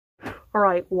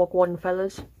Alright, Wagwan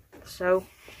fellas. So,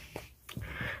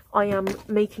 I am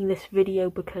making this video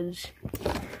because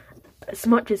as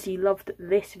much as he loved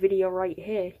this video right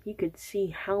here, you could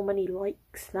see how many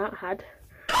likes that had.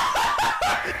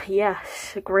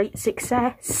 Yes, a great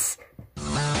success.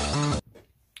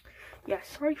 Yeah,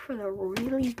 sorry for the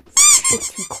really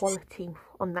shitty quality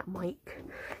on that mic.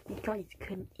 You guys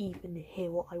couldn't even hear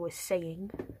what I was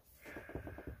saying.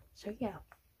 So yeah.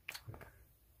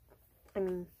 I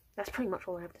mean, that's pretty much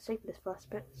all I have to say for this first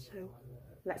bit, so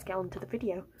let's get on to the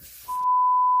video.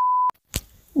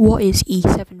 What is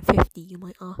E750, you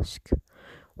might ask?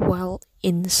 Well,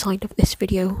 inside of this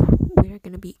video, we're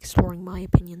going to be exploring my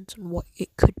opinions on what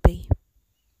it could be.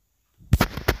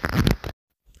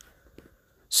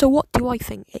 So what do I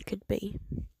think it could be?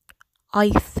 I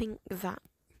think that,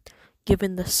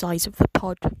 given the size of the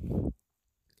pod,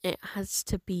 it has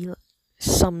to be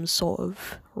some sort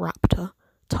of raptor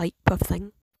type of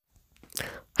thing.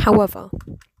 However,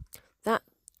 that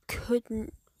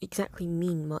couldn't exactly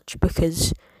mean much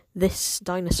because this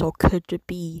dinosaur could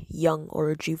be young or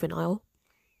a juvenile.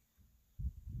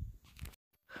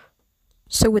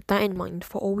 So with that in mind,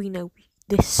 for all we know,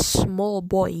 this small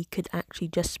boy could actually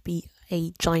just be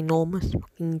a ginormous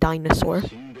fucking dinosaur.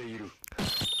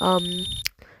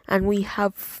 And we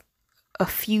have a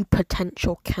few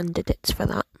potential candidates for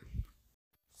that.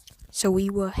 So we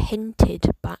were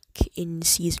hinted back in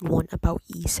season 1 about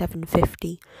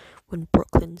E750 when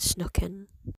Brooklyn snuck in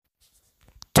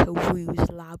to Wu's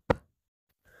lab.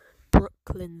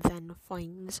 Brooklyn then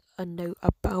finds a note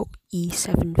about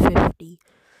E750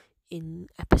 in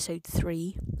episode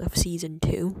 3 of season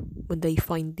 2 when they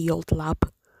find the old lab.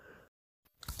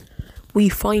 We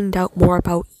find out more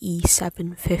about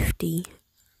E750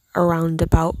 around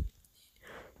about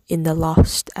in the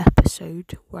last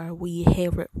episode, where we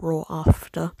hear it roar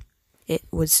after it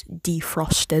was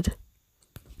defrosted.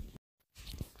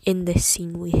 In this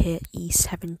scene we hear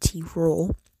E70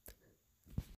 roar.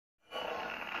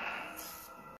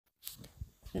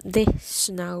 This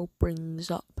now brings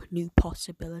up new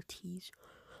possibilities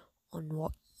on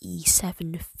what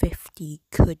E750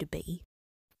 could be.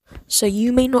 So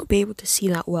you may not be able to see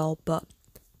that well, but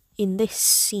in this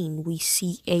scene we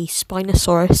see a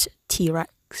Spinosaurus, T-Rex,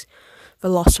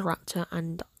 Velociraptor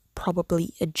and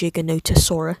probably a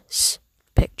Giganotosaurus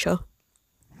picture.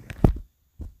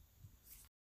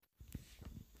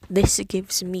 This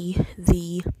gives me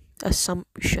the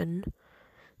assumption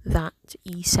that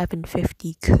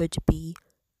E750 could be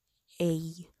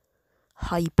a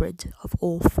hybrid of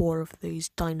all 4 of those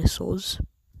dinosaurs.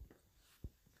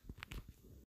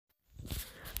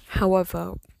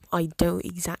 However, I don't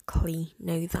exactly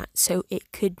know that, so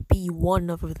it could be one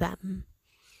of them,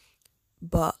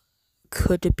 but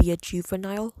could it be a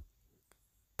juvenile?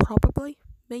 Probably,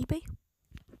 maybe.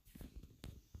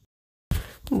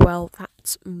 Well,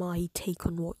 that's my take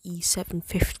on what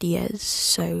E750 is,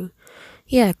 so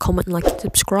yeah, comment, like, and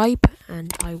subscribe,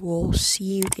 and I will see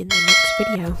you in the next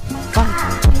video.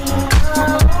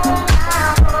 Bye!